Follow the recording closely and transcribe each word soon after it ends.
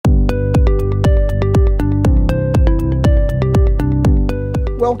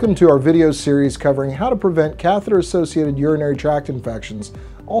Welcome to our video series covering how to prevent catheter-associated urinary tract infections,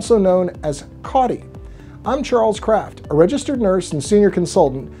 also known as CAUTI. I'm Charles Kraft, a registered nurse and senior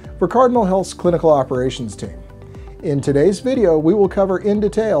consultant for Cardinal Health's clinical operations team. In today's video, we will cover in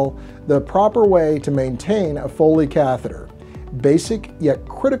detail the proper way to maintain a Foley catheter, basic yet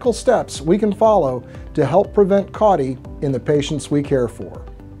critical steps we can follow to help prevent CAUTI in the patients we care for.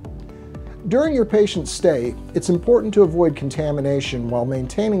 During your patient's stay, it's important to avoid contamination while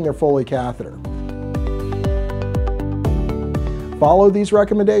maintaining their Foley catheter. Follow these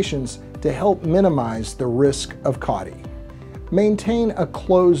recommendations to help minimize the risk of CAUTI. Maintain a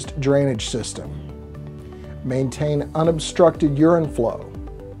closed drainage system. Maintain unobstructed urine flow.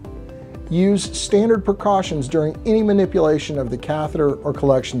 Use standard precautions during any manipulation of the catheter or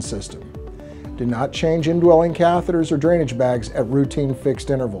collection system. Do not change indwelling catheters or drainage bags at routine fixed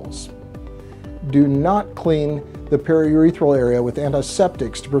intervals. Do not clean the periurethral area with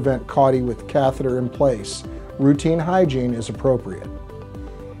antiseptics to prevent CAUTI with catheter in place. Routine hygiene is appropriate.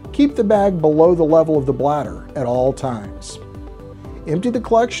 Keep the bag below the level of the bladder at all times. Empty the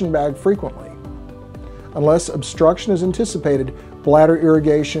collection bag frequently. Unless obstruction is anticipated, bladder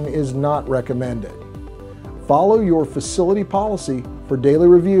irrigation is not recommended. Follow your facility policy for daily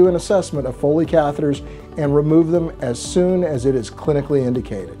review and assessment of Foley catheters and remove them as soon as it is clinically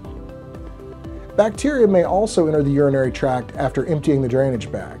indicated. Bacteria may also enter the urinary tract after emptying the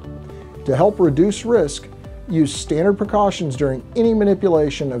drainage bag. To help reduce risk, use standard precautions during any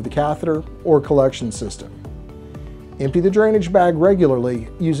manipulation of the catheter or collection system. Empty the drainage bag regularly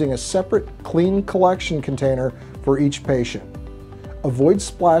using a separate clean collection container for each patient. Avoid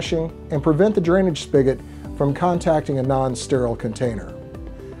splashing and prevent the drainage spigot from contacting a non-sterile container.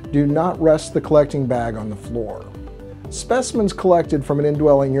 Do not rest the collecting bag on the floor. Specimens collected from an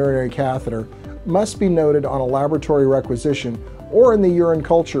indwelling urinary catheter must be noted on a laboratory requisition or in the urine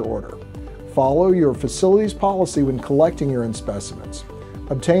culture order. Follow your facility's policy when collecting urine specimens.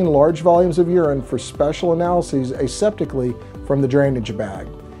 Obtain large volumes of urine for special analyses aseptically from the drainage bag.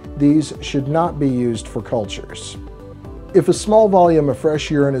 These should not be used for cultures. If a small volume of fresh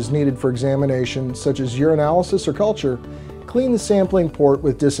urine is needed for examination, such as urinalysis or culture, clean the sampling port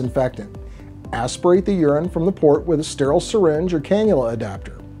with disinfectant. Aspirate the urine from the port with a sterile syringe or cannula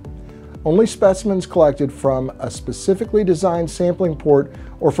adapter. Only specimens collected from a specifically designed sampling port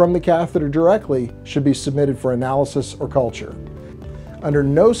or from the catheter directly should be submitted for analysis or culture. Under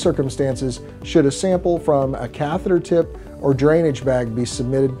no circumstances should a sample from a catheter tip or drainage bag be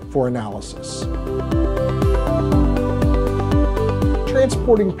submitted for analysis.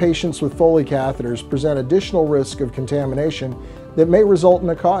 Transporting patients with Foley catheters present additional risk of contamination that may result in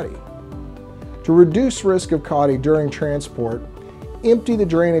a CAUTI. To reduce risk of CAUTI during transport, empty the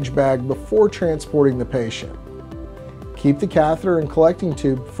drainage bag before transporting the patient. Keep the catheter and collecting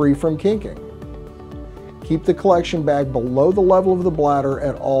tube free from kinking. Keep the collection bag below the level of the bladder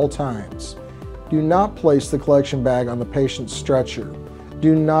at all times. Do not place the collection bag on the patient's stretcher.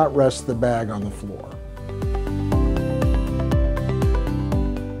 Do not rest the bag on the floor.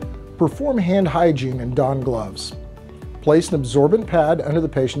 Perform hand hygiene and don gloves. Place an absorbent pad under the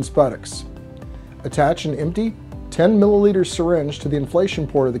patient's buttocks. Attach an empty 10 milliliter syringe to the inflation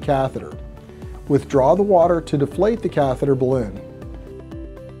port of the catheter. Withdraw the water to deflate the catheter balloon.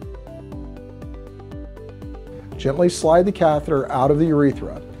 Gently slide the catheter out of the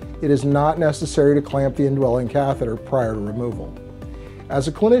urethra. It is not necessary to clamp the indwelling catheter prior to removal. As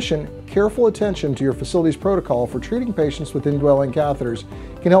a clinician, careful attention to your facility's protocol for treating patients with indwelling catheters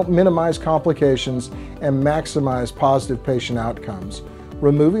can help minimize complications and maximize positive patient outcomes.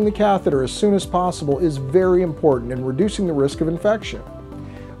 Removing the catheter as soon as possible is very important in reducing the risk of infection.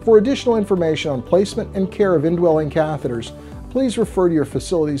 For additional information on placement and care of indwelling catheters, please refer to your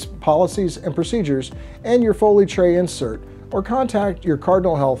facility's policies and procedures and your Foley tray insert, or contact your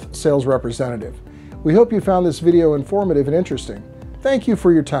Cardinal Health sales representative. We hope you found this video informative and interesting. Thank you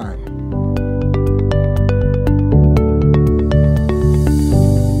for your time.